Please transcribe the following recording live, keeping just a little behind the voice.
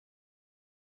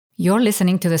You're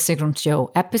listening to The Sigrun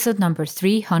Show, episode number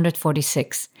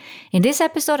 346. In this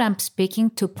episode, I'm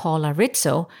speaking to Paula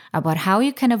Rizzo about how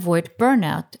you can avoid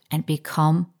burnout and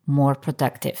become more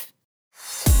productive.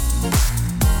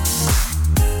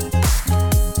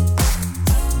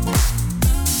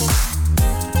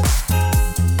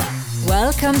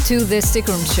 Welcome to The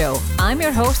Sigrun Show. I'm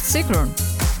your host, Sigrun,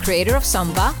 creator of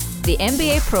Samba, the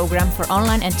MBA program for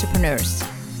online entrepreneurs.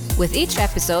 With each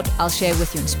episode, I'll share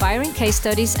with you inspiring case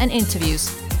studies and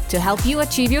interviews to help you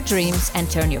achieve your dreams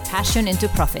and turn your passion into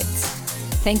profits.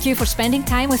 Thank you for spending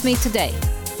time with me today.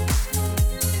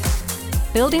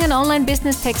 Building an online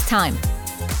business takes time.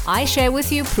 I share with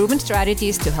you proven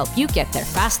strategies to help you get there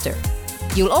faster.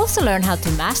 You'll also learn how to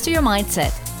master your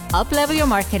mindset, up-level your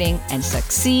marketing, and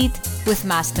succeed with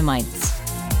masterminds.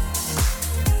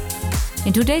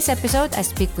 In today's episode, I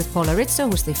speak with Paula Rizzo,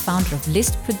 who's the founder of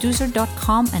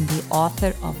listproducer.com and the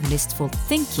author of Listful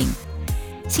Thinking.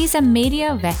 She's a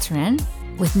media veteran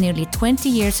with nearly 20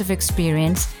 years of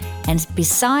experience, and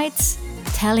besides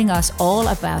telling us all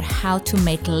about how to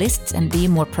make lists and be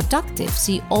more productive,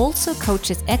 she also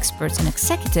coaches experts and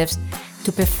executives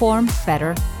to perform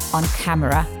better on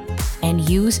camera and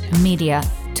use media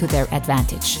to their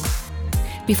advantage.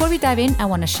 Before we dive in, I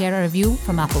want to share a review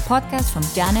from Apple Podcasts from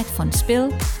Janet von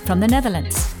Spil from the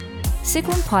Netherlands.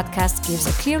 Sigrun Podcast gives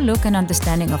a clear look and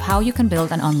understanding of how you can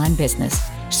build an online business,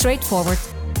 straightforward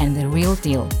and the real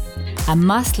deal. A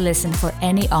must listen for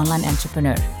any online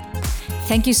entrepreneur.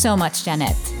 Thank you so much,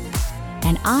 Janet.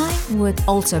 And I would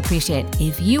also appreciate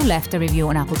if you left a review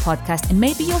on Apple Podcast and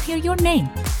maybe you'll hear your name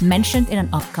mentioned in an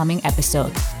upcoming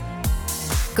episode.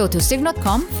 Go to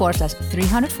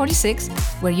sigrun.com/346,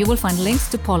 where you will find links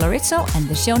to Paula Rizzo and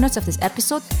the show notes of this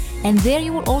episode. And there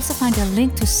you will also find a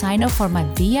link to sign up for my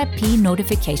VIP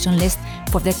notification list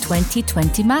for the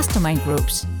 2020 Mastermind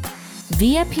groups.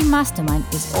 VIP Mastermind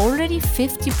is already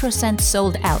 50%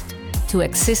 sold out to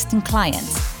existing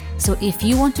clients. So if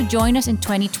you want to join us in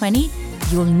 2020,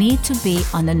 you'll need to be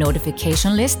on the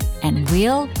notification list, and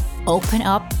we'll open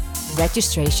up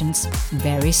registrations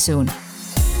very soon.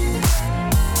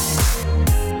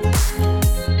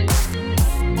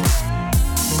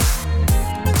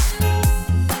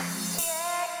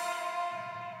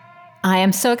 I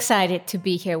am so excited to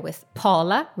be here with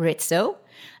Paula Rizzo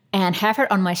and have her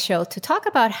on my show to talk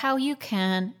about how you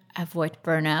can avoid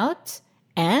burnout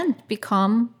and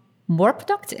become more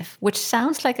productive, which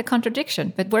sounds like a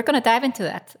contradiction, but we're going to dive into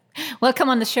that. Welcome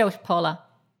on the show, Paula.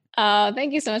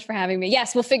 Thank you so much for having me.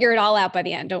 Yes, we'll figure it all out by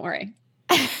the end. Don't worry.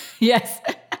 Yes.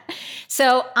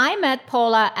 So I met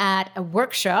Paula at a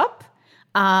workshop.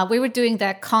 We were doing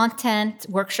the content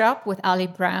workshop with Ali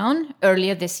Brown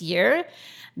earlier this year.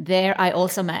 There I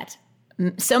also met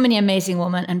so many amazing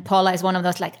women, and Paula is one of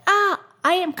those I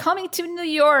am coming to New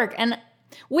York. And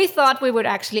we thought we would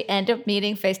actually end up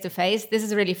meeting face to face. This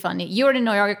is really funny. You're in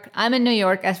New York, I'm in New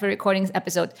York as we're recording this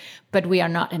episode, but we are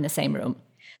not in the same room.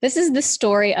 This is the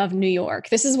story of New York.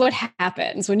 This is what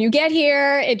happens. When you get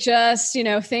here, it just,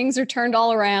 things are turned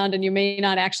all around and you may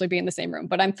not actually be in the same room,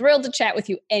 but I'm thrilled to chat with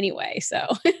you anyway. So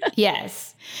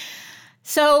Yes.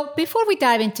 So before we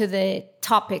dive into the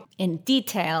topic in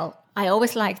detail, I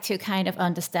always like to kind of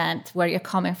understand where you're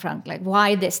coming from, like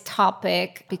why this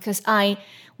topic? Because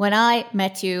when I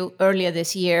met you earlier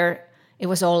this year, it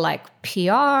was all like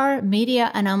PR, media,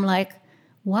 and I'm like,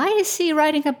 why is he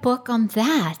writing a book on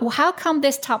that? Well, how come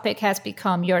this topic has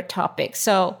become your topic?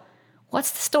 So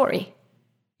what's the story?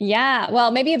 Yeah,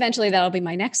 well, maybe eventually that'll be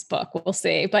my next book. We'll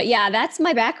see. But yeah, that's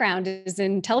my background is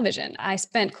in television. I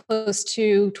spent close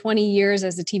to 20 years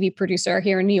as a TV producer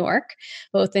here in New York,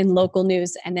 both in local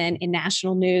news and then in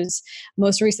national news.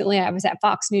 Most recently, I was at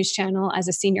Fox News Channel as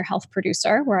a senior health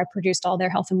producer, where I produced all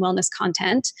their health and wellness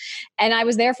content. And I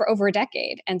was there for over a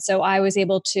decade. And so I was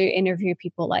able to interview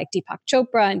people like Deepak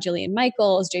Chopra and Jillian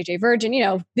Michaels, JJ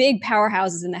Virgin, big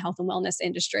powerhouses in the health and wellness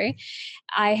industry.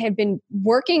 I had been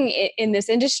working in this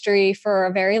industry for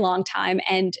a very long time,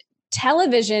 and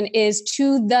television is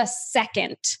to the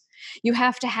second. You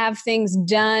have to have things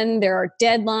done. There are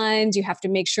deadlines. You have to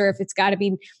make sure if it's got to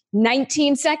be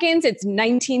 19 seconds, it's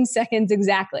 19 seconds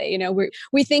exactly.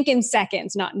 We think in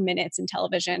seconds, not in minutes in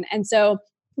television. And so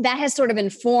that has sort of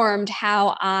informed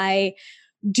how I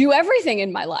do everything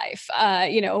in my life,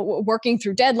 working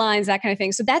through deadlines, that kind of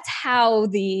thing. So that's how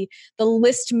the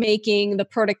list making, the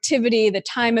productivity, the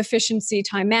time efficiency,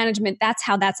 time management, that's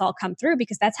how that's all come through,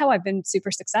 because that's how I've been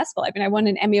super successful. I won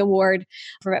an Emmy Award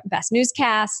for Best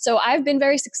Newscast. So I've been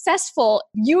very successful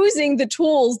using the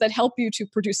tools that help you to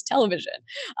produce television.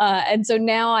 And so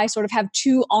now I sort of have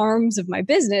two arms of my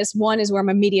business. One is where I'm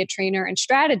a media trainer and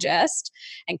strategist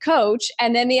and coach.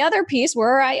 And then the other piece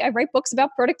where I write books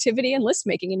about productivity and list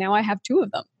making. And now I have two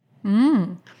of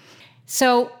them.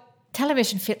 So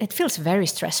television, it feels very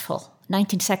stressful.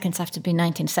 19 seconds have to be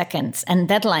 19 seconds. And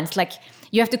deadlines, like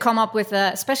you have to come up with,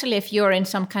 especially if you're in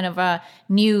some kind of a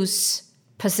news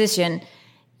position.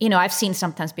 I've seen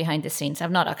sometimes behind the scenes.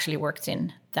 I've not actually worked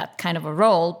in that kind of a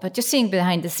role, but just seeing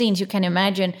behind the scenes, you can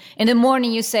imagine in the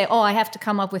morning you say, I have to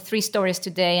come up with 3 stories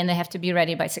today and they have to be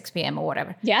ready by 6 p.m. or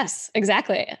whatever. Yes,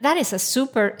 exactly. That is a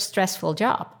super stressful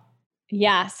job.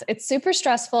 Yes, it's super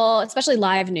stressful, especially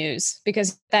live news,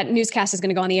 because that newscast is going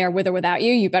to go on the air with or without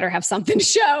you. You better have something to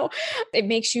show. It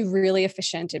makes you really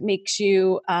efficient. It makes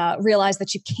you realize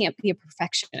that you can't be a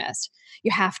perfectionist.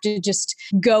 You have to just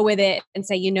go with it and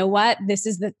say, you know what, this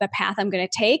is the path I'm going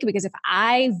to take, because if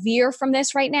I veer from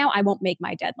this right now, I won't make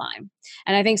my deadline.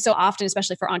 And I think so often,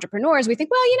 especially for entrepreneurs, we think,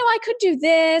 well, I could do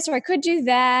this or I could do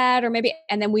that, or maybe,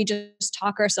 and then we just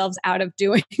talk ourselves out of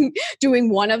doing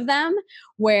one of them,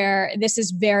 where this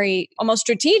is very almost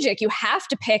strategic. You have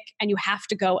to pick and you have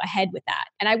to go ahead with that.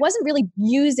 And I wasn't really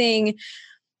using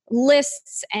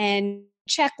lists and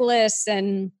checklists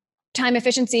and time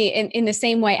efficiency in the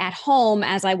same way at home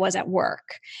as I was at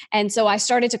work. And so I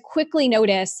started to quickly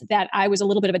notice that I was a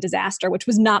little bit of a disaster, which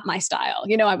was not my style.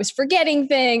 I was forgetting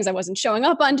things. I wasn't showing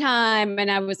up on time. And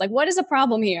I was like, what is the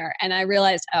problem here? And I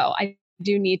realized, I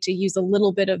do need to use a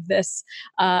little bit of this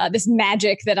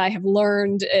magic that I have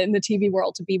learned in the TV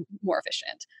world to be more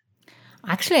efficient.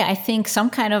 Actually, I think some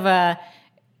kind of a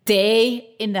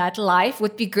day in that life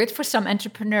would be good for some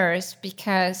entrepreneurs,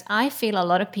 because I feel a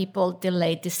lot of people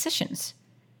delay decisions.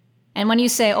 And when you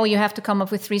say, you have to come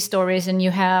up with 3 stories and you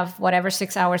have whatever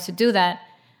 6 hours to do that,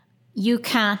 you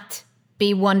can't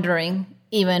be wondering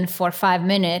even for 5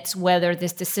 minutes whether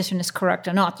this decision is correct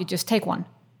or not. You just take one.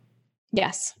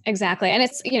 Yes, exactly. And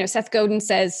it's, Seth Godin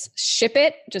says, ship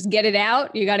it, just get it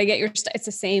out. You got to get it's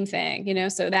the same thing,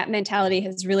 so that mentality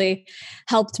has really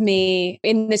helped me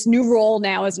in this new role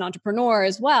now as an entrepreneur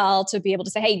as well, to be able to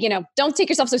say, hey, don't take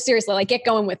yourself so seriously, like get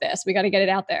going with this. We got to get it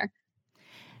out there.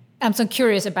 I'm so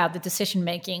curious about the decision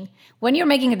making. When you're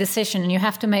making a decision and you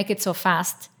have to make it so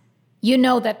fast,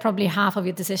 that probably half of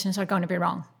your decisions are going to be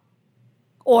wrong,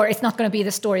 or it's not going to be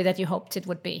the story that you hoped it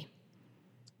would be.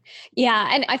 Yeah.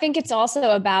 And I think it's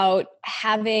also about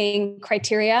having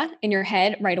criteria in your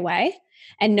head right away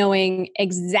and knowing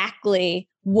exactly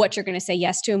what you're going to say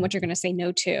yes to and what you're going to say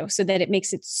no to, so that it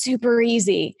makes it super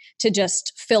easy to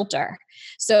just filter.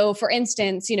 So for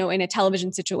instance, in a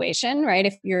television situation, right,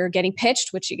 if you're getting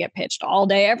pitched, which you get pitched all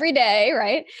day, every day,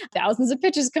 right? Thousands of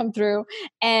pitches come through,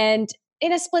 and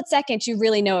in a split second, you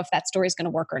really know if that story is going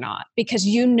to work or not, because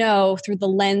through the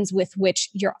lens with which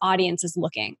your audience is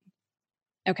looking.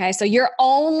 Okay. So your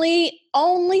only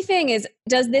thing is,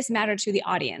 does this matter to the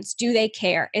audience? Do they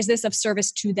care? Is this of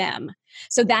service to them?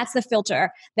 So that's the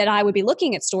filter that I would be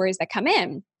looking at stories that come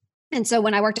in. And so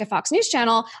when I worked at Fox News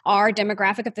Channel, our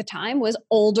demographic at the time was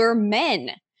older men.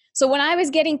 So when I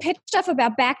was getting pitched stuff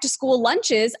about back to school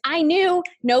lunches, I knew,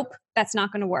 nope, that's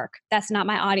not going to work. That's not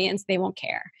my audience. They won't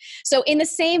care. So in the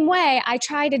same way, I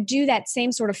try to do that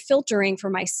same sort of filtering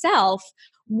for myself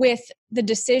with the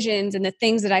decisions and the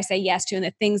things that I say yes to and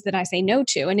the things that I say no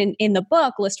to. And in the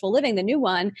book, Listful Living, the new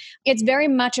one, it's very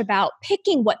much about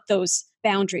picking what those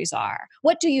boundaries are.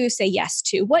 What do you say yes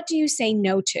to? What do you say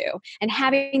no to? And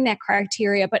having that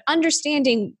criteria, but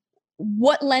understanding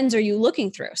what lens are you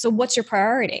looking through? So what's your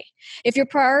priority? If your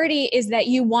priority is that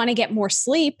you want to get more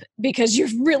sleep because you're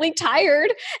really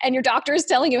tired and your doctor is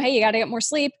telling you, hey, you got to get more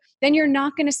sleep, then you're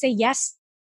not going to say yes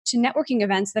to networking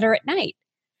events that are at night.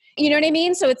 You know what I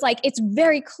mean? So it's like, it's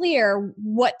very clear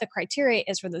what the criteria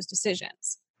is for those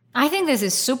decisions. I think this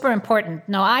is super important.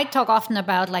 Now, I talk often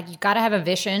about you got to have a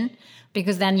vision,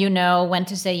 because then you know when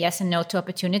to say yes and no to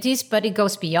opportunities, but it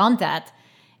goes beyond that.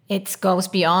 It goes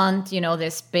beyond,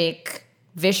 this big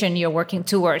vision you're working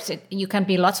towards. You can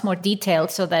be lots more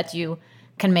detailed so that you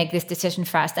can make this decision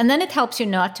fast. And then it helps you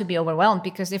not to be overwhelmed,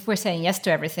 because if we're saying yes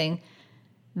to everything,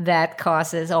 that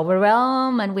causes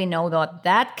overwhelm, and we know what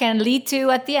that can lead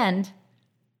to at the end.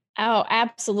 Oh,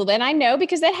 absolutely. And I know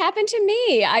because that happened to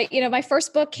me. My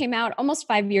first book came out almost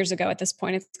 5 years ago at this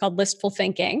point. It's called Listful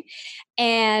Thinking.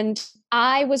 And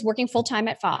I was working full time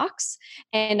at Fox.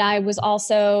 And I was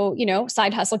also,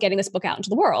 side hustle getting this book out into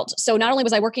the world. So not only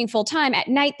was I working full time at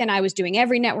night, then I was doing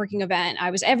every networking event.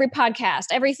 I was every podcast,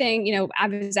 everything, I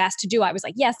was asked to do. I was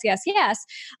like, yes, yes, yes,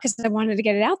 because I wanted to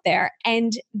get it out there.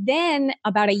 And then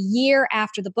about a year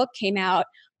after the book came out,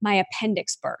 my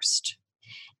appendix burst.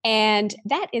 And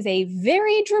that is a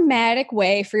very dramatic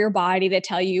way for your body to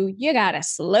tell you, you got to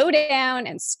slow down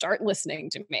and start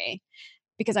listening to me,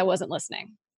 because I wasn't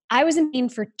listening. I was in pain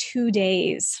for 2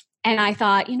 days. And I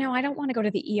thought, I don't want to go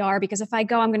to the ER, because if I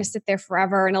go, I'm going to sit there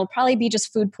forever and it'll probably be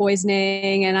just food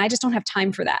poisoning. And I just don't have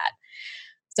time for that.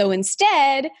 So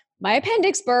instead, my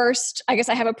appendix burst. I guess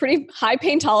I have a pretty high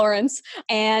pain tolerance.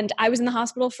 And I was in the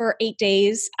hospital for 8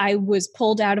 days. I was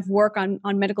pulled out of work on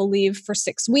medical leave for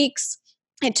 6 weeks.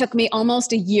 It took me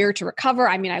almost a year to recover.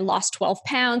 I mean, I lost 12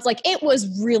 pounds. Like, it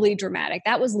was really dramatic.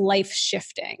 That was life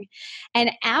shifting. And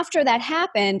after that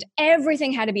happened,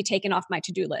 everything had to be taken off my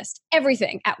to-do list.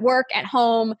 Everything, at work, at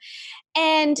home.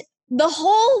 And the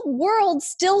whole world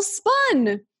still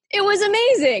spun. It was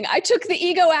amazing. I took the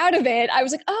ego out of it. I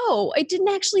was like, oh, it didn't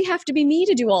actually have to be me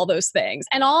to do all those things.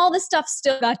 And all the stuff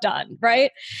still got done,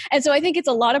 right? And so I think it's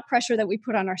a lot of pressure that we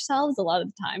put on ourselves a lot of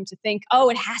the time to think, oh,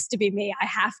 it has to be me. I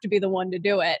have to be the one to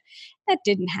do it. That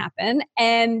didn't happen.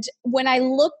 And when I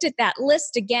looked at that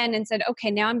list again and said, okay,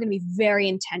 now I'm going to be very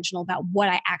intentional about what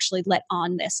I actually let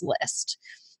on this list,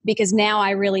 because now I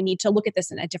really need to look at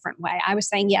this in a different way. I was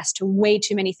saying yes to way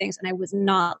too many things, and I was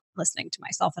not listening to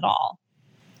myself at all.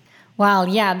 Wow,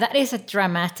 yeah, that is a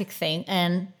dramatic thing.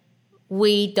 And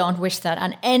we don't wish that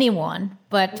on anyone.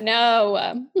 But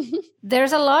no,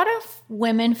 there's a lot of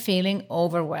women feeling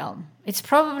overwhelmed. It's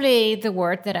probably the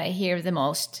word that I hear the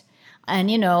most. And,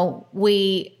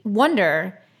 we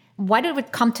wonder, why did we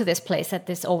come to this place at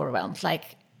this overwhelmed?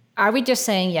 Like, are we just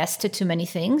saying yes to too many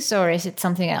things, or is it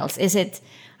something else?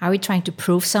 Are we trying to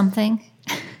prove something?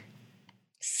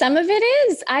 Some of it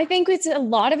is. I think a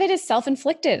lot of it is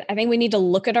self-inflicted. I think we need to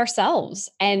look at ourselves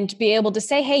and be able to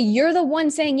say, hey, you're the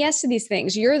one saying yes to these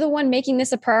things. You're the one making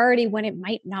this a priority when it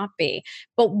might not be.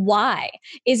 But why?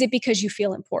 Is it because you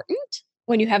feel important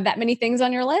when you have that many things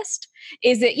on your list?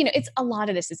 Is it, it's a lot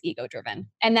of this is ego driven.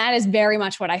 And that is very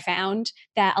much what I found,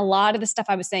 that a lot of the stuff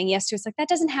I was saying yes to, it's like, that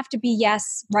doesn't have to be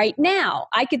yes right now.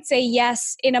 I could say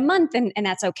yes in a month and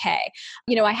that's okay.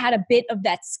 I had a bit of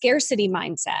that scarcity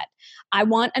mindset. I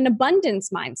want an abundance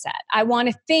mindset. I want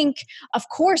to think, of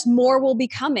course, more will be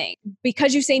coming.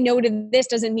 Because you say no to this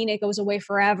doesn't mean it goes away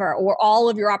forever, or all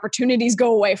of your opportunities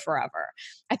go away forever.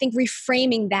 I think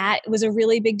reframing that was a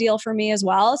really big deal for me as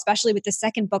well, especially with the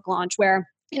second book launch, where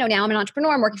now I'm an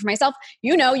entrepreneur, I'm working for myself.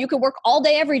 You could work all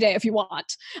day, every day if you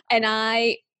want. And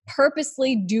I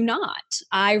purposely do not.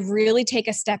 I really take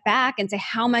a step back and say,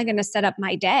 how am I going to set up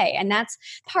my day? And that's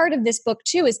part of this book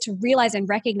too, is to realize and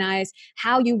recognize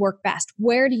how you work best.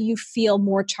 Where do you feel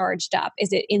more charged up?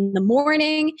 Is it in the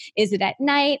morning? Is it at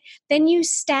night? Then you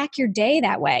stack your day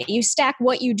that way. You stack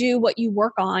what you do, what you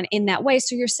work on in that way.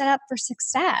 So you're set up for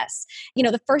success.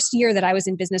 The first year that I was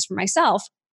in business for myself,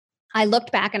 I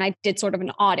looked back and I did sort of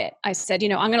an audit. I said, I'm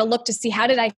going to look to see, how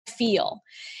did I feel?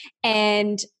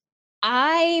 And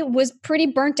I was pretty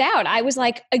burnt out. I was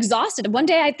like exhausted. One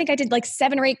day, I think I did like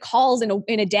 7 or 8 calls in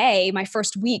a day, my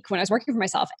first week when I was working for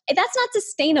myself. That's not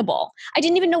sustainable. I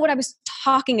didn't even know what I was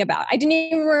talking about. I didn't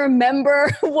even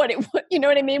remember what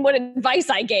advice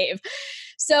I gave.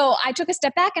 So I took a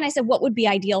step back and I said, what would be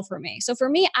ideal for me? So for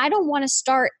me, I don't want to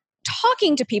start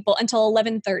talking to people until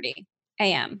 11:30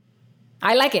 a.m.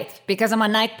 I like it because I'm a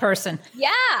night person. Yeah.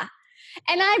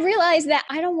 And I realized that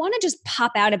I don't want to just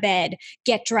pop out of bed,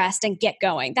 get dressed and get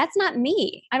going. That's not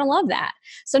me. I don't love that.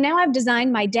 So now I've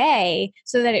designed my day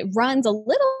so that it runs a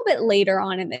little bit later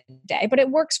on in the day, but it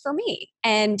works for me.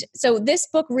 And so this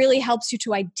book really helps you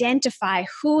to identify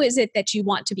who is it that you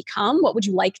want to become? What would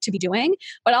you like to be doing?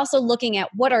 But also looking at,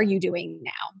 what are you doing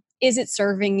now? Is it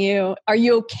serving you? Are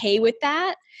you okay with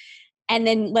that? And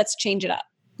then let's change it up.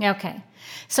 Okay.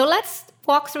 So let's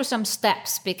walk through some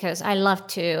steps, because I love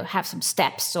to have some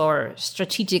steps or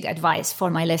strategic advice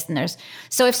for my listeners.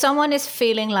 So if someone is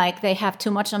feeling like they have too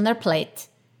much on their plate,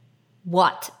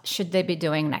 what should they be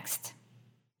doing next?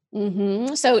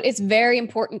 Mm-hmm. So it's very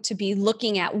important to be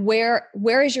looking at where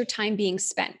is your time being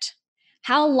spent?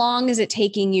 How long is it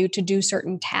taking you to do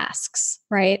certain tasks,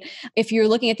 right? If you're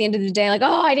looking at the end of the day, like,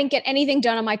 oh, I didn't get anything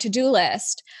done on my to-do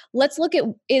list. Let's look at,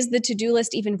 is the to-do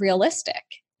list even realistic?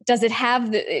 Does it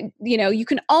have you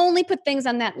can only put things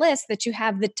on that list that you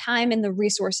have the time and the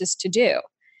resources to do.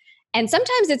 And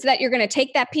sometimes it's that you're going to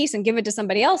take that piece and give it to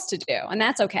somebody else to do, and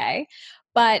that's okay.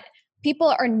 But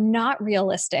people are not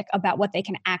realistic about what they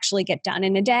can actually get done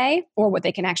in a day or what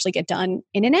they can actually get done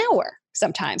in an hour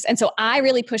sometimes. And so I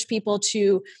really push people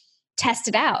to test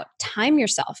it out, time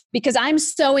yourself, because I'm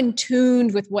so in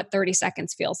tune with what 30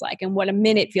 seconds feels like and what a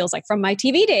minute feels like from my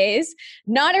TV days.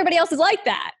 Not everybody else is like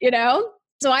that, you know?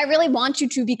 So I really want you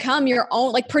to become your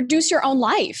own, like produce your own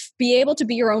life, be able to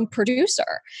be your own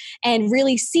producer and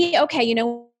really see, okay, you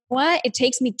know what? It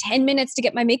takes me 10 minutes to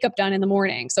get my makeup done in the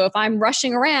morning. So if I'm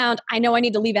rushing around, I know I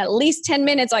need to leave at least 10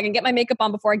 minutes so I can get my makeup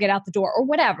on before I get out the door or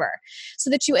whatever. So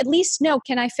that you at least know,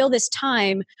 can I fill this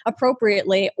time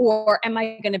appropriately or am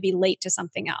I going to be late to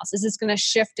something else? Is this going to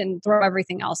shift and throw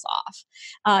everything else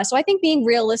off? So I think being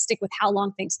realistic with how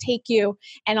long things take you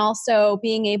and also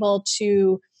being able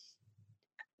to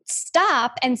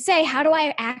stop and say, how do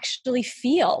I actually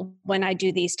feel when I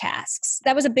do these tasks?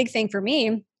 That was a big thing for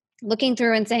me. Looking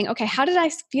through and saying, okay, how did I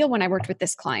feel when I worked with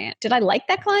this client? Did I like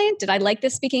that client? Did I like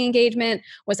this speaking engagement?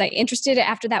 Was I interested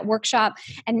after that workshop?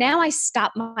 And now I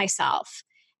stop myself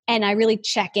and I really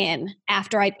check in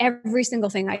after every single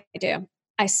thing I do.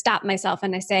 I stop myself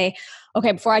and I say,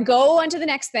 okay, before I go on to the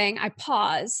next thing, I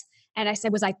pause and I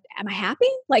said, am I happy?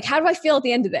 Like, how do I feel at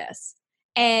the end of this?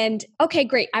 And okay,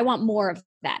 great. I want more of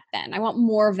that then. I want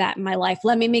more of that in my life.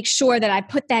 Let me make sure that I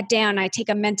put that down. I take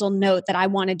a mental note that I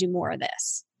want to do more of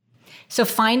this. So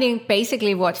finding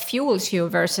basically what fuels you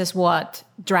versus what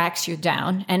drags you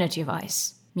down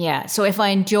energy-wise. Yeah. So if I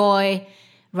enjoy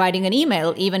writing an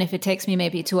email, even if it takes me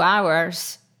maybe 2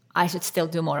 hours, I should still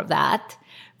do more of that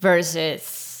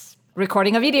versus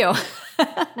recording a video.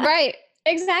 Right.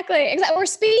 Exactly. Or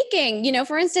speaking,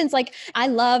 for instance, like I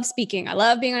love speaking. I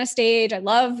love being on a stage. I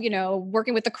love,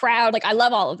 working with the crowd. Like I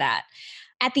love all of that.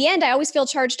 At the end, I always feel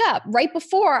charged up. Right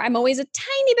before, I'm always a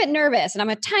tiny bit nervous and I'm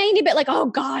a tiny bit like, oh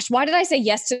gosh, why did I say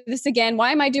yes to this again?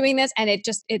 Why am I doing this? And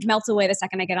it melts away the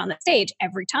second I get on the stage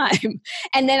every time.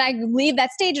 And then I leave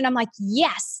that stage and I'm like,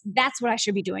 yes, that's what I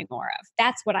should be doing more of.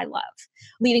 That's what I love,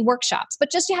 leading workshops. But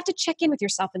just you have to check in with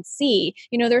yourself and see,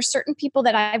 there are certain people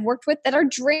that I've worked with that are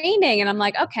draining. And I'm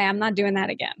like, okay, I'm not doing that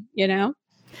again,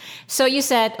 So you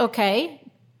said, okay,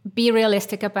 be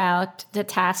realistic about the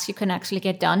tasks you can actually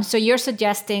get done. So you're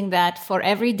suggesting that for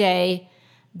every day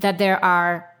that there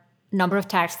are a number of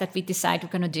tasks that we decide we're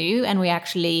going to do and we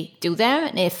actually do them.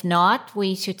 And if not,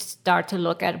 we should start to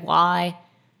look at why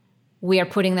we are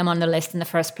putting them on the list in the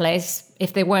first place.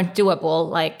 If they weren't doable,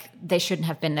 like they shouldn't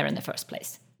have been there in the first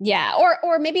place. Yeah.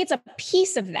 Or maybe it's a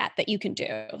piece of that you can do.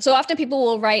 So often people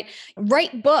will write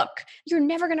book. You're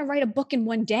never going to write a book in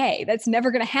one day. That's never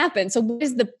going to happen. So what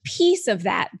is the piece of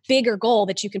that bigger goal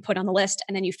that you can put on the list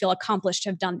and then you feel accomplished to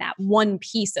have done that one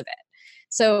piece of it?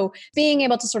 So being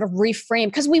able to sort of reframe,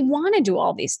 because we want to do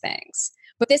all these things,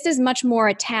 but this is much more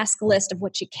a task list of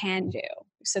what you can do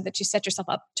so that you set yourself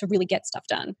up to really get stuff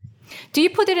done. Do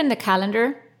you put it in the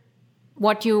calendar,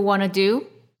 what you want to do?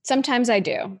 Sometimes I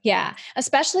do. Yeah.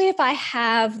 Especially if I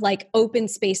have like open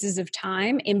spaces of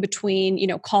time in between,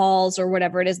 calls or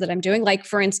whatever it is that I'm doing. Like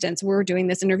for instance, we're doing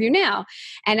this interview now.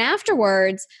 And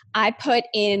afterwards, I put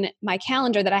in my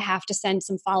calendar that I have to send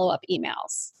some follow-up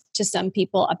emails to some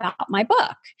people about my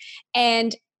book.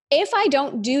 And if I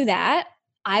don't do that,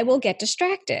 I will get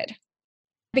distracted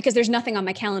because there's nothing on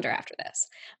my calendar after this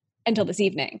until this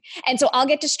evening. And so I'll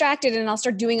get distracted and I'll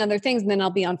start doing other things and then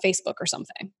I'll be on Facebook or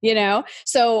something,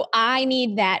 So I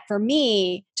need that for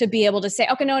me to be able to say,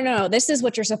 okay, no, this is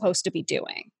what you're supposed to be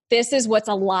doing. This is what's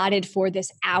allotted for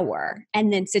this hour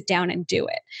and then sit down and do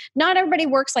it. Not everybody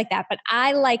works like that, but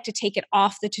I like to take it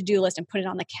off the to-do list and put it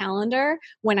on the calendar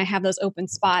when I have those open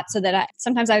spots so that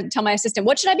sometimes I tell my assistant,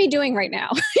 what should I be doing right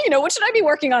now? What should I be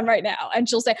working on right now? And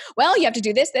she'll say, well, you have to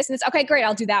do this, and this. Okay, great.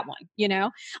 I'll do that one,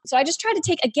 So I just try to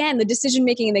take, again, the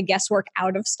decision-making and the guesswork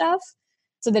out of stuff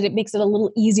so that it makes it a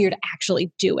little easier to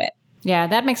actually do it. Yeah,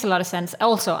 that makes a lot of sense.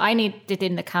 Also, I need it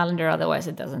in the calendar, otherwise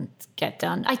it doesn't get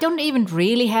done. I don't even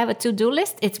really have a to-do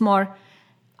list. It's more,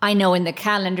 I know in the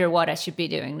calendar what I should be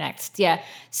doing next. Yeah.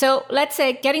 So let's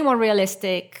say getting more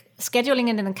realistic, scheduling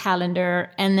it in the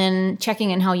calendar, and then checking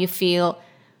in how you feel.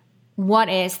 What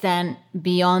is then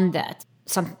beyond that?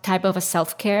 Some type of a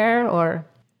self-care or...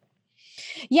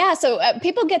 Yeah. So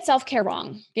people get self-care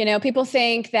wrong. People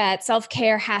think that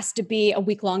self-care has to be a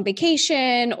week-long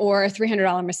vacation or a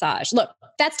 $300 massage. Look,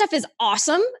 that stuff is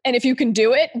awesome. And if you can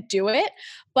do it, do it.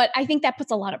 But I think that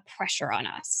puts a lot of pressure on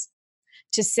us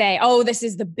to say, oh, this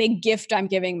is the big gift I'm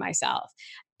giving myself.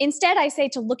 Instead, I say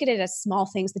to look at it as small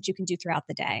things that you can do throughout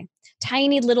the day,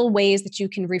 tiny little ways that you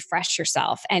can refresh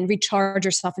yourself and recharge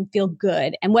yourself and feel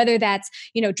good. And whether that's,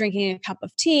 drinking a cup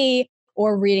of tea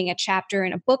or reading a chapter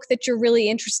in a book that you're really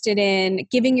interested in,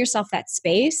 giving yourself that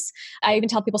space. I even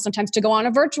tell people sometimes to go on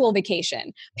a virtual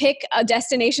vacation. Pick a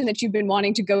destination that you've been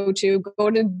wanting to go to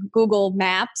Google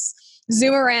Maps,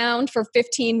 zoom around for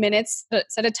 15 minutes,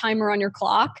 set a timer on your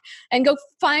clock, and go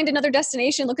find another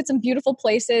destination, look at some beautiful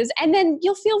places, and then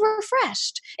you'll feel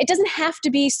refreshed. It doesn't have to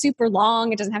be super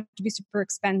long. It doesn't have to be super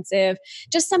expensive.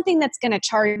 Just something that's going to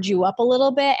charge you up a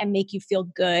little bit and make you feel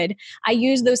good. I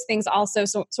use those things also,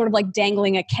 so sort of like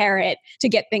dangling a carrot to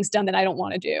get things done that I don't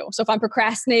want to do. So if I'm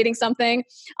procrastinating something,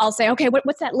 I'll say, okay,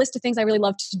 what's that list of things I really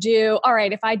love to do? All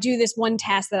right, if I do this one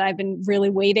task that I've been really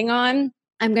waiting on,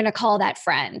 I'm going to call that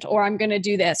friend, or I'm going to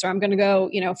do this, or I'm going to go,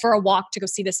 for a walk to go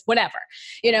see this, whatever,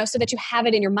 so that you have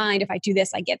it in your mind. If I do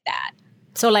this, I get that.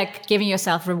 So like giving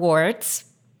yourself rewards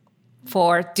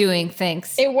for doing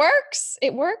things. It works.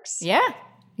 Yeah.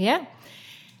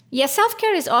 Yeah,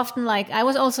 self-care is often like, I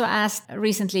was also asked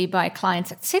recently by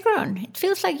clients, Sigrun, it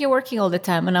feels like you're working all the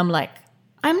time. And I'm like,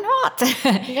 I'm not.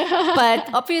 But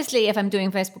obviously, if I'm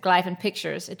doing Facebook Live and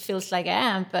pictures, it feels like I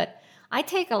am. But I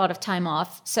take a lot of time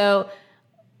off. So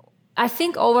I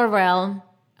think overwhelm,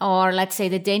 or let's say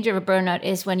the danger of a burnout,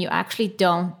 is when you actually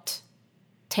don't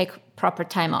take proper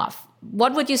time off.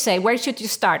 What would you say? Where should you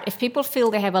start? If people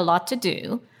feel they have a lot to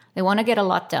do, they want to get a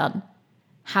lot done,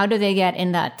 how do they get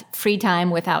in that free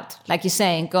time without, like you're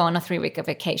saying, go on a 3-week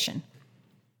vacation?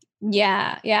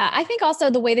 Yeah. I think also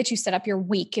the way that you set up your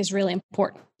week is really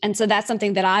important. And so that's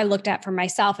something that I looked at for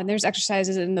myself. And there's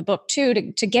exercises in the book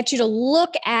too, to get you to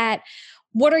look at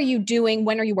what are you doing?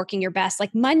 When are you working your best?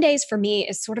 Like Mondays for me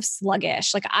is sort of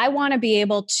sluggish. Like I want to be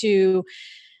able to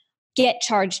get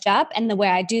charged up. And the way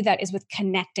I do that is with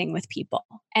connecting with people.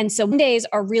 And so Mondays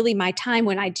are really my time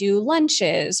when I do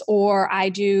lunches or I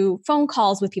do phone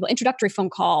calls with people, introductory phone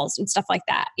calls and stuff like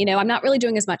that. I'm not really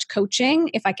doing as much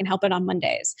coaching if I can help it on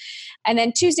Mondays. And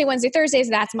then Tuesday, Wednesday, Thursdays,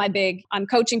 that's my big, I'm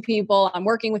coaching people, I'm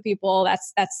working with people.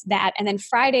 That's that. And then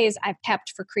Fridays I've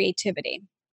kept for creativity.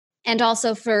 And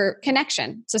also for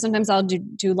connection. So sometimes I'll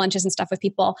do lunches and stuff with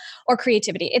people, or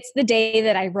creativity. It's the day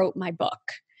that I wrote my book.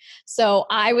 So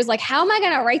I was like, how am I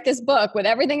going to write this book with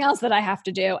everything else that I have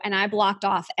to do? And I blocked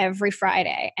off every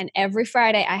Friday. And every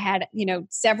Friday I had,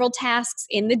 several tasks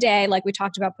in the day, like we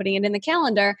talked about putting it in the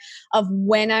calendar, of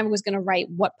when I was going to write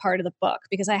what part of the book,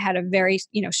 because I had a very,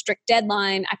 strict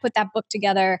deadline. I put that book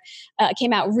together. It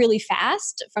came out really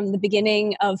fast from the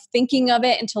beginning of thinking of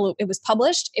it until it was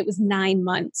published. It was 9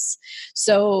 months.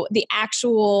 So the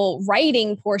actual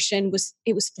writing portion was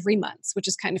 3 months, which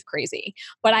is kind of crazy.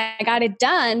 But I got it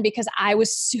done because I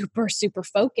was super, super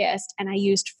focused and I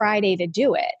used Friday to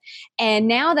do it. And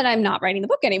now that I'm not writing the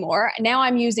book anymore, now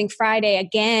I'm using Friday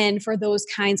again for those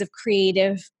kinds of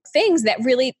creative things that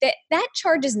really, that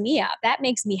charges me up. That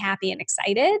makes me happy and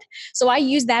excited. So I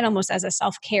use that almost as a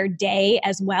self-care day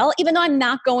as well, even though I'm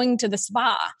not going to the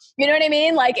spa. You know what I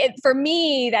mean? Like for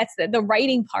me, that's the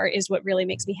writing part is what really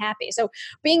makes me happy. So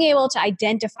being able to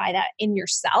identify that in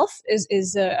yourself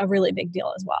is a really big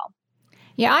deal as well.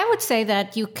 Yeah, I would say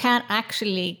that you can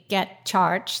actually get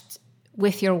charged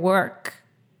with your work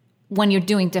when you're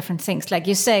doing different things. Like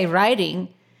you say,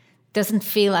 writing doesn't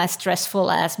feel as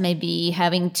stressful as maybe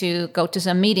having to go to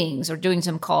some meetings or doing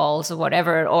some calls or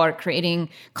whatever, or creating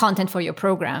content for your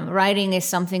program. Writing is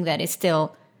something that is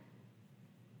still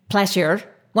pleasure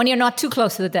when you're not too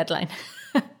close to the deadline.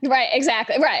 Right,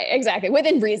 exactly.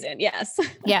 Within reason, yes.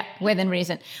 Yeah, within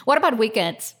reason. What about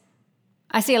weekends?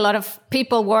 I see a lot of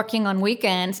people working on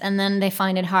weekends and then they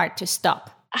find it hard to stop.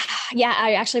 Yeah,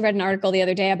 I actually read an article the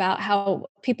other day about how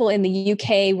people in the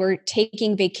UK were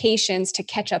taking vacations to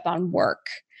catch up on work,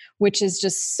 which is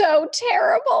just so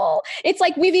terrible. It's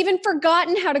like we've even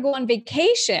forgotten how to go on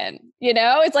vacation.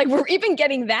 It's like we're even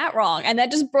getting that wrong. And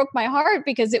that just broke my heart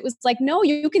because it was like, no,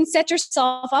 you can set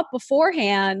yourself up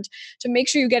beforehand to make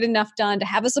sure you get enough done, to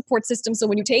have a support system. So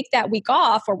when you take that week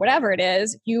off or whatever it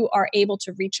is, you are able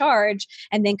to recharge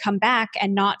and then come back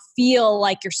and not feel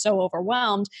like you're so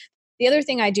overwhelmed. The other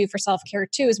thing I do for self-care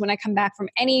too is when I come back from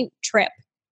any trip,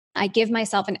 I give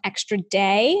myself an extra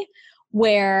day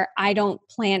where I don't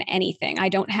plan anything. I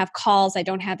don't have calls. I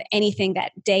don't have anything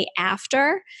that day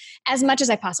after, as much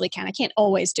as I possibly can. I can't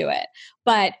always do it,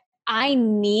 but I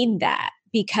need that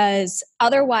because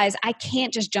otherwise I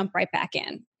can't just jump right back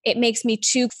in. It makes me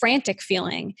too frantic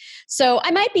feeling. So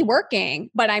I might be working,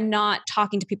 but I'm not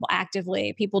talking to people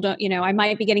actively. People don't, I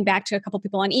might be getting back to a couple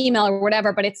people on email or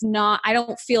whatever, but it's not, I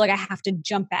don't feel like I have to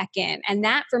jump back in. And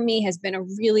that for me has been a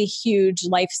really huge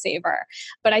lifesaver.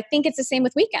 But I think it's the same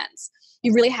with weekends.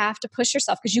 You really have to push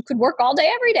yourself because you could work all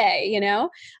day, every day,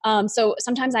 So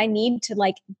sometimes I need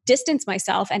to distance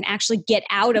myself and actually get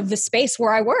out of the space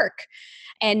where I work.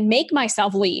 and make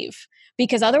myself leave,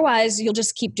 because otherwise you'll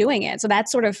just keep doing it. So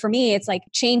that's sort of, for me, it's like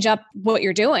change up what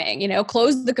you're doing,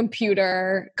 close the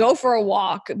computer, go for a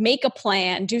walk, make a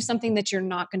plan, do something that you're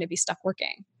not going to be stuck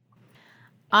working.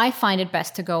 I find it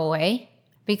best to go away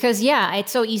because,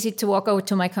 it's so easy to walk over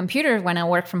to my computer when I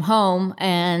work from home.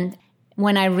 And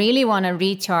when I really want to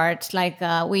recharge, like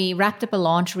we wrapped up a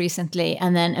launch recently,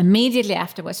 and then immediately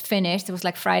after it was finished, it was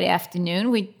like Friday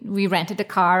afternoon, we rented a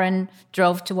car and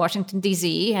drove to Washington,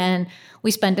 D.C., and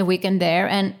we spent the weekend there.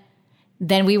 And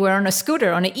then we were on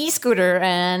an e-scooter,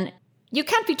 and you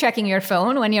can't be checking your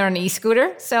phone when you're on an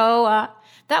e-scooter. So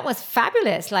that was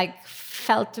fabulous, like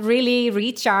felt really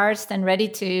recharged and ready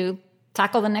to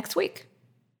tackle the next week.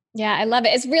 Yeah, I love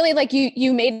it. It's really like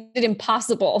you made it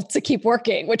impossible to keep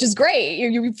working, which is great.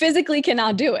 You physically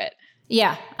cannot do it.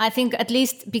 Yeah, I think at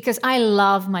least because I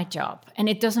love my job and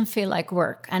it doesn't feel like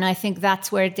work. And I think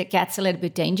that's where it gets a little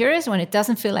bit dangerous, when it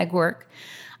doesn't feel like work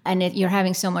and you're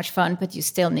having so much fun, but you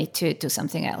still need to do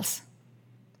something else.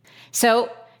 So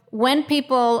when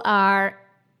people are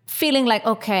feeling like,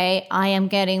 okay, I am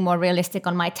getting more realistic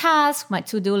on my tasks, my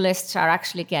to-do lists are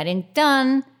actually getting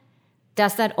done,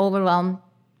 does that overwhelm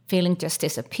feeling just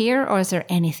disappear, or is there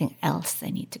anything else they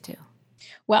need to do?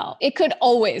 Well, it could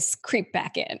always creep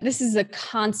back in. This is a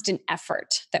constant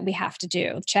effort that we have to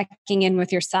do, checking in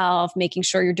with yourself, making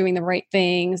sure you're doing the right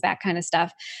things, that kind of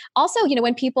stuff. Also,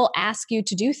 when people ask you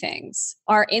to do things,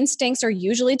 our instincts are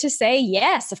usually to say,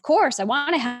 yes, of course, I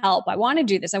want to help. I want to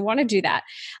do this. I want to do that.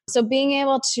 So being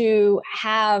able to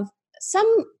have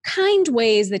some kind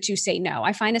ways that you say no.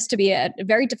 I find this to be a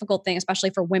very difficult thing,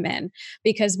 especially for women,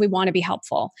 because we want to be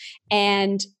helpful.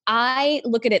 And I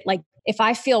look at it like, if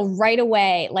I feel right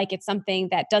away like it's something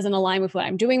that doesn't align with what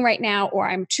I'm doing right now, or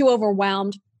I'm too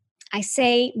overwhelmed, I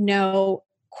say no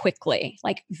quickly,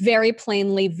 like very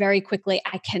plainly, very quickly.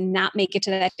 I cannot make it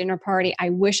to that dinner party. I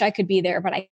wish I could be there,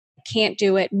 but I can't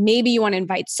do it. Maybe you want to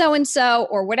invite so-and-so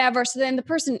or whatever. So then the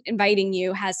person inviting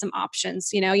you has some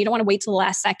options. You don't want to wait till the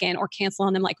last second or cancel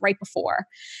on them like right before.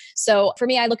 So for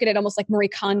me, I look at it almost like Marie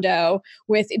Kondo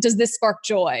with, does this spark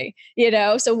joy?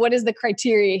 So what is the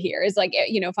criteria here? Is like,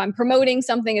 if I'm promoting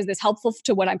something, is this helpful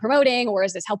to what I'm promoting? Or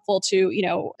is this helpful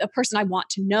to, a person I want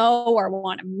to know or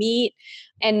want to meet?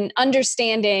 And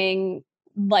understanding,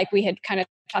 like we had kind of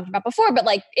talked about before, but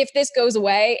like, if this goes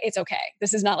away, it's okay.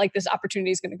 This is not like this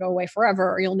opportunity is going to go away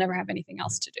forever, or you'll never have anything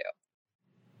else to do.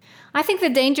 I think the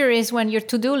danger is when your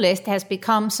to-do list has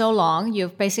become so long,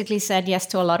 you've basically said yes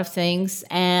to a lot of things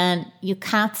and you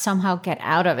can't somehow get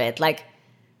out of it. Like,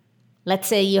 let's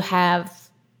say you have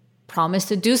promised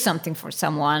to do something for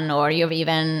someone, or you've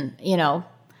even,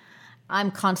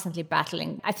 I'm constantly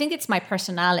battling. I think it's my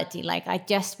personality. Like, I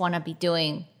just want to be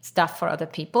doing stuff for other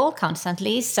people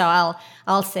constantly. So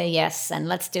I'll say yes and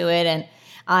let's do it. And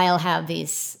I'll have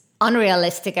these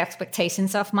unrealistic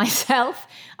expectations of myself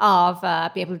of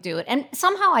be able to do it. And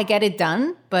somehow I get it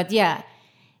done. But yeah,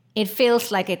 it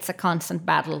feels like it's a constant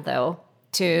battle, though,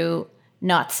 to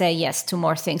not say yes to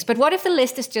more things. But what if the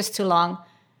list is just too long?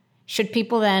 Should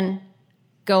people then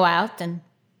go out and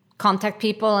contact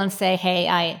people and say, hey,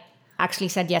 I actually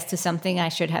said yes to something I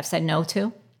should have said no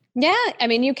to? Yeah, I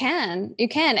mean, you can.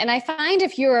 And I find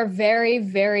if you're very,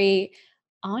 very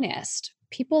honest,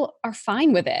 people are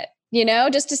fine with it.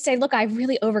 Just to say, look, I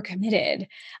really overcommitted.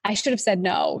 I should have said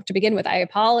no to begin with. I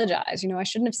apologize. I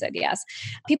shouldn't have said yes.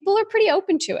 People are pretty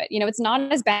open to it. It's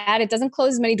not as bad. It doesn't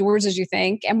close as many doors as you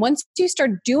think. And once you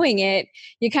start doing it,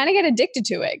 you kind of get addicted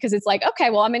to it, because it's like, okay,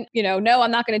 well, no,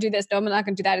 I'm not going to do this. No, I'm not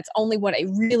going to do that. It's only what it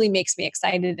really makes me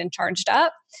excited and charged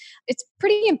up. It's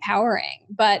pretty empowering.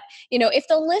 But, if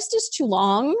the list is too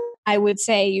long, I would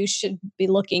say you should be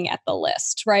looking at the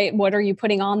list, right? What are you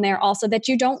putting on there also that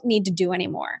you don't need to do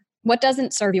anymore? What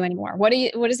doesn't serve you anymore? What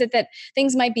is it that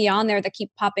things might be on there that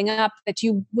keep popping up that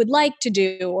you would like to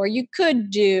do, or you could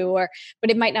do,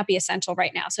 but it might not be essential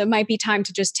right now. So it might be time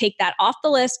to just take that off the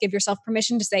list, give yourself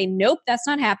permission to say, nope, that's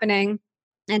not happening,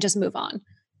 and just move on.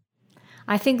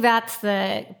 I think that's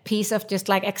the piece of just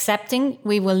like accepting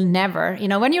we will never,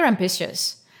 when you're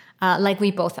ambitious, like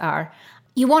we both are,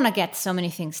 you want to get so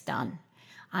many things done.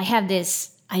 I have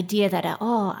this idea that,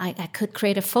 I could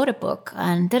create a photo book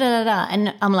and da-da-da-da.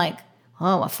 And I'm like,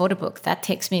 a photo book, that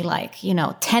takes me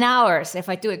 10 hours if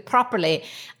I do it properly.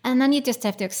 And then you just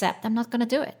have to accept I'm not going to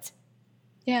do it.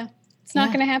 Yeah, it's not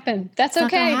going to happen. That's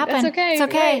okay. That's okay. It's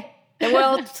okay. Right. The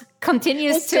world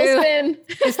continues to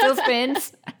it still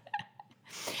spins.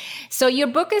 So your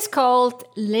book is called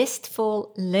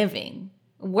Listful Living.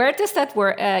 Where does that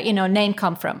word, name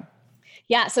come from?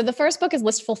 Yeah. So the first book is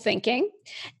Listful Thinking.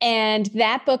 And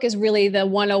that book is really the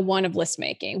 101 of list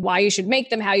making, why you should make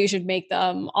them, how you should make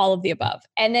them, all of the above.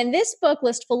 And then this book,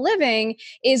 Listful Living,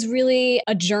 is really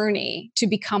a journey to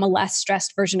become a less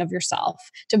stressed version of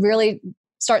yourself, to really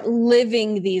start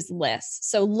living these lists.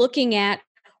 So looking at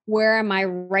where am I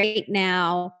right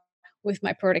now with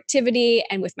my productivity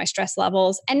and with my stress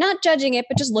levels, and not judging it,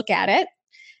 but just look at it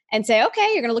and say,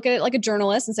 okay, you're going to look at it like a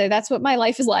journalist and say, that's what my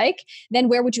life is like. Then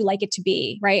where would you like it to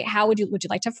be, right? How would you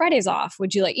like to have Fridays off?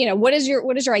 Would you like, what does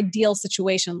your ideal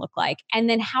situation look like? And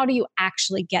then how do you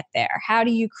actually get there? How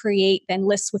do you create then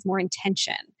lists with more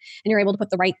intention? And you're able to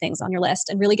put the right things on your list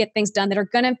and really get things done that are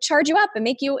going to charge you up and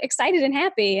make you excited and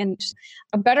happy and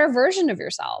a better version of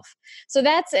yourself. So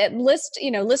that's it.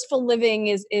 Listful living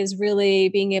is really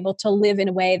being able to live in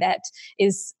a way that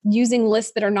is using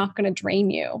lists that are not going to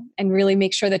drain you and really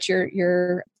make sure that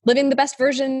you're living the best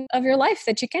version of your life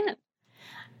that you can.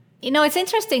 It's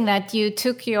interesting that you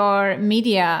took your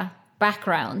media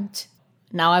background.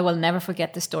 Now I will never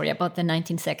forget the story about the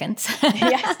 19 seconds.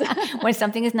 Yes. When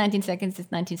something is 19 seconds,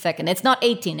 it's 19 seconds. It's not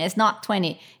 18, it's not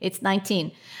 20, it's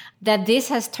 19. That this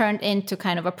has turned into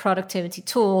kind of a productivity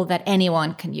tool that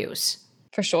anyone can use.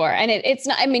 For sure. And it's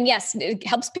not, yes, it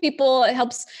helps people, it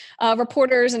helps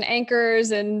reporters and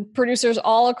anchors and producers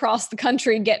all across the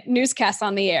country get newscasts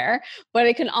on the air, but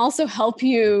it can also help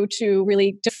you to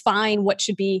really define what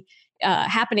should be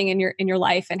happening in your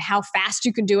life and how fast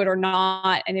you can do it or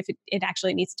not. And if it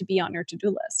actually needs to be on your to-do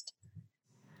list.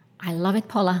 I love it,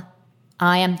 Paula.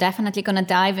 I am definitely going to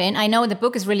dive in. I know the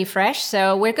book is really fresh,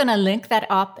 so we're going to link that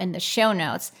up in the show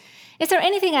notes. Is there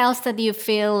anything else that you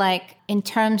feel like in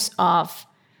terms of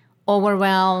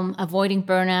overwhelm, avoiding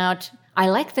burnout? I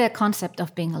like the concept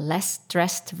of being a less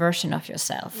stressed version of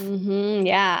yourself. Mm-hmm,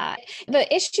 yeah.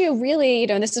 The issue really,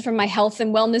 this is from my health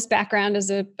and wellness background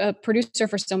as a producer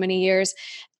for so many years.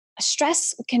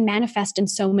 Stress can manifest in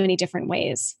so many different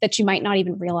ways that you might not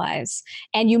even realize.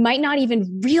 And you might not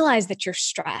even realize that you're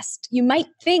stressed. You might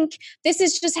think, this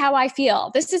is just how I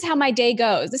feel. This is how my day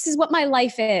goes. This is what my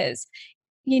life is.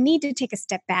 You need to take a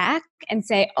step back and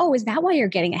say, oh, is that why you're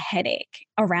getting a headache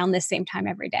around the same time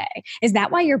every day? Is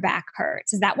that why your back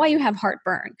hurts? Is that why you have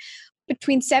heartburn?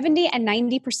 Between 70 and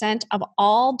 90% of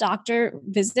all doctor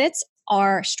visits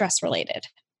are stress related.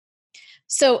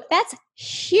 So that's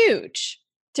huge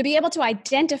to be able to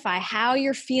identify how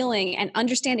you're feeling and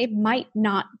understand it might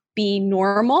not be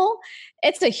normal.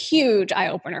 It's a huge eye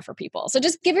opener for people. So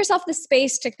just give yourself the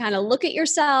space to kind of look at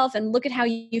yourself and look at how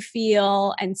you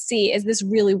feel and see, is this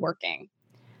really working?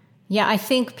 Yeah, I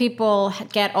think people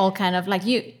get all kind of like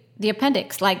the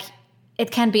appendix, like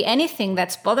it can be anything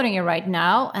that's bothering you right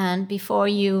now. And before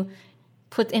you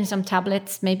put in some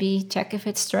tablets, maybe check if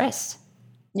it's stress.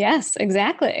 Yes,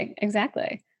 exactly.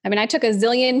 I took a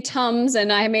zillion Tums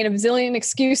and I made a zillion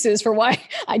excuses for why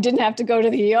I didn't have to go to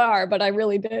the ER, but I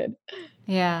really did.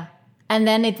 Yeah. And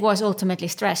then it was ultimately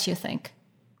stress, you think?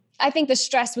 I think the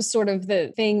stress was sort of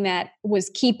the thing that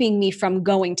was keeping me from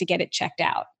going to get it checked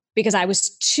out because I was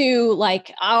too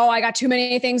I got too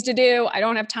many things to do. I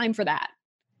don't have time for that.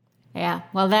 Yeah.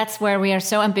 Well, that's where we are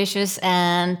so ambitious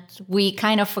and we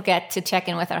kind of forget to check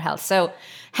in with our health. So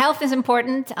health is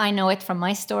important. I know it from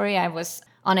my story. I was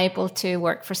unable to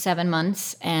work for 7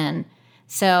 months. And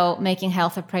so making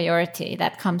health a priority,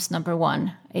 that comes number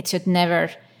one. It should never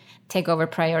take over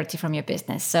priority from your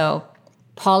business. So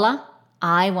Paula,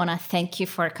 I want to thank you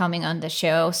for coming on the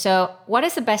show. So what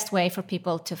is the best way for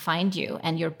people to find you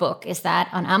and your book? Is that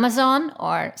on Amazon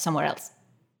or somewhere else?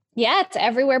 Yeah, it's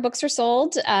everywhere books are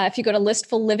sold. If you go to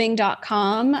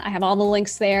listfulliving.com, I have all the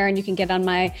links there and you can get on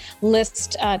my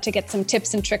list to get some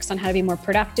tips and tricks on how to be more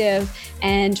productive.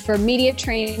 And for media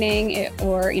training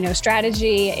or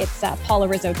strategy, it's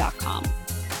paularizzo.com.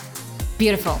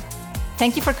 Beautiful.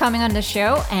 Thank you for coming on the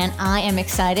show. And I am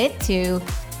excited to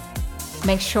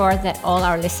make sure that all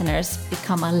our listeners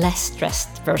become a less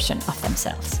stressed version of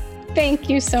themselves. Thank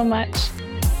you so much.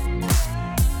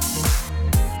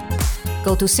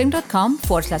 Go to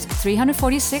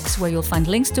sigrun.com/346 where you'll find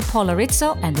links to Paula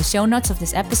Rizzo and the show notes of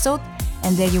this episode.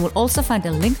 And there you will also find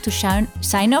a link to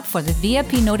sign up for the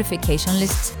VIP notification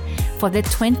lists for the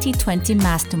 2020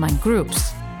 Mastermind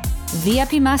groups.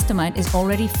 VIP Mastermind is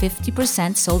already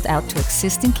 50% sold out to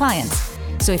existing clients.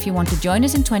 So if you want to join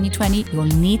us in 2020, you'll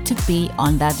need to be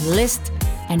on that list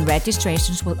and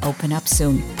registrations will open up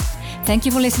soon. Thank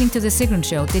you for listening to The Sigrun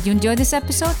Show. Did you enjoy this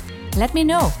episode? Let me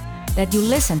know that you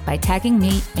listened by tagging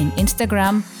me in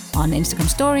Instagram, on Instagram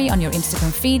story, on your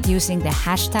Instagram feed using the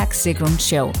hashtag Sigrun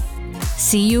Show.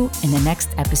 See you in the next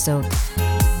episode.